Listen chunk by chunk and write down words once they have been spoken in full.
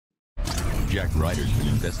Jack Ryder's been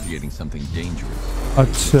investigating something dangerous.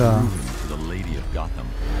 अच्छा. To the Lady of Gotham.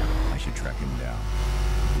 I should track him down.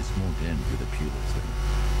 This won't end with a Pulitzer.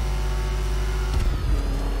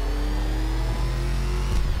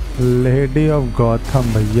 Lady of Gotham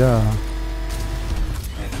भैया.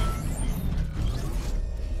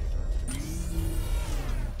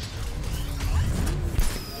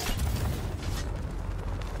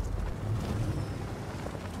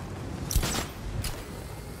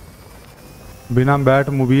 बिना bat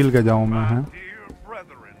mobile के जाऊं मैं हैं.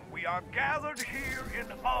 We are gathered here in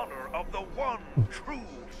honor of the one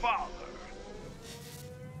true Father.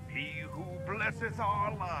 He who blesses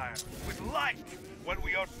our lives with light when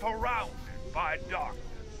we are surrounded by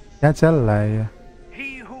darkness. क्या चल रहा है ये?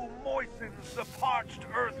 He who moistens the parched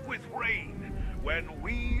earth with rain when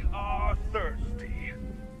we are thirsty.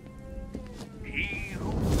 He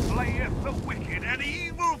who slayeth the wicked and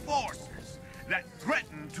evil forces that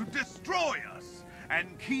threaten to destroy us and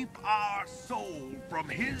keep our soul from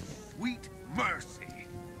his sweet mercy.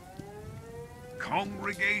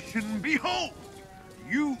 Congregation, behold,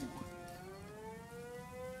 you.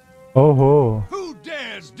 Oh ho. Who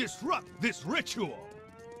dares disrupt this ritual?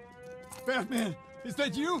 Batman, is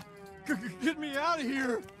that you? Get me out of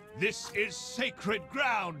here. This is sacred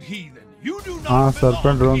ground, heathen. You do not हाँ sir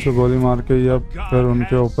पर drone से गोली मार के या फिर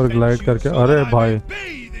उनके ऊपर ग्लाइड करके. अरे भाई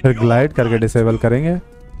फिर ग्लाइड करके डिसेबल करेंगे.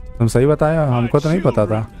 तुम सही बताया, हमको तो नहीं पता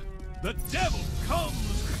था. The devil comes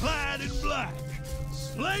clad in black.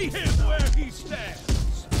 Slay him where he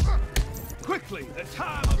stands. Quickly, the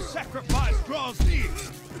time of sacrifice draws near.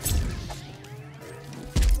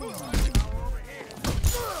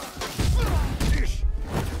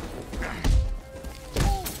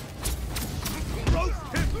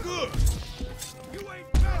 Roast him good. You ain't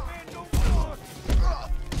Batman no more.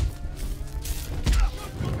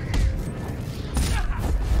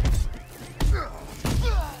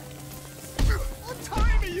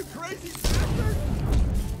 Untie me, you crazy bastard!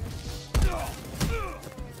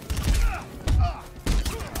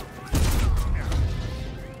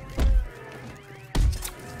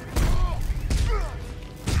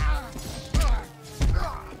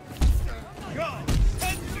 God,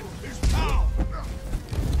 send you his power.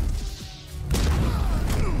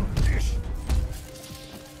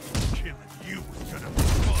 Killing you is gonna be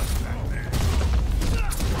fun, Batman.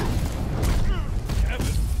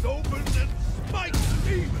 Heavens open and smite the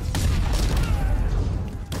demons.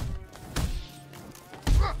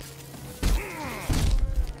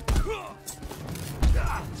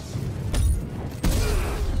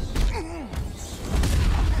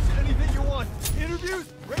 Anything you want. Interviews?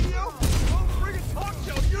 Radio? Oh, bring a talk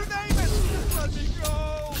show. You name it. Just let me go.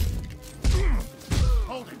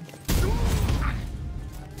 Hold him.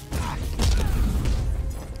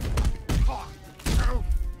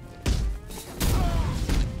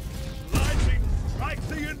 Lightning strike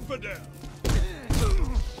the infidel.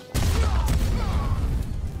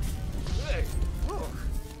 Hey.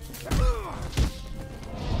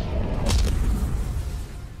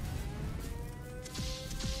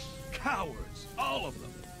 Cowards, all of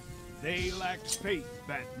them. They lack faith,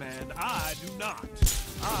 Batman. I do not.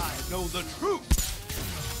 I know the truth.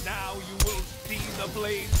 Now you will see the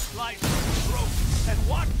blade slice your throat and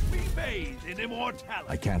watch me bathe in immortality.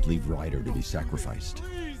 I can't leave Ryder to be sacrificed.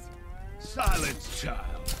 Please. Silence,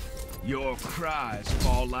 child. Your cries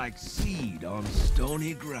fall like seed on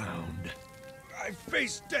stony ground. I've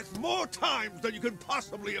faced death more times than you can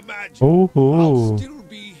possibly imagine. Oh, I'll still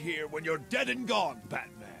be here when you're dead and gone,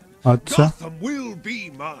 Batman. अच्छा. Gotham will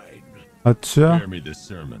be mine. अच्छा. Spare me this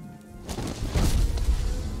sermon.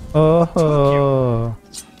 Oh.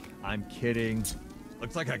 I'm kidding.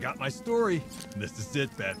 Looks like I got my story. This is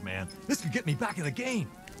it, Batman. This could get me back in the game.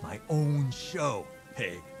 My own show.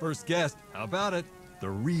 Hey, first guest, how about it? The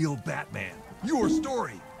real Batman. Your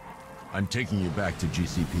story. I'm taking you back to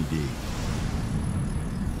GCPD.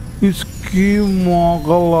 इसकी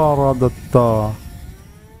मोगलारा दत्ता.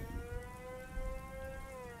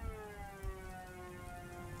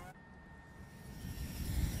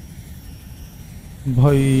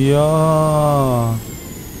 भैया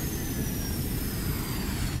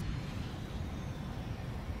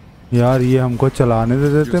यार ये हमको चलाने दे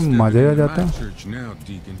देते मजे आ जाते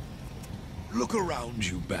हैं. Look around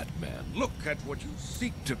you, Batman. Look at what you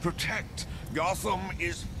seek to protect. Gotham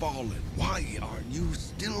is fallen. Why are you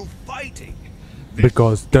still fighting?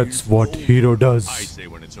 Because that's what hero does. I say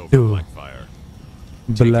when it's over, Do. Blackfire.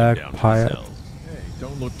 Take him down to the Blackfire. cells. Hey,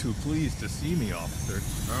 don't look too pleased to see me, officer.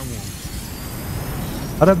 I won't.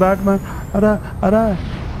 अरे Batman. अरे अरे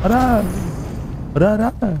अरे अरे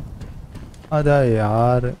अरे अरे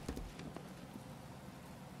यार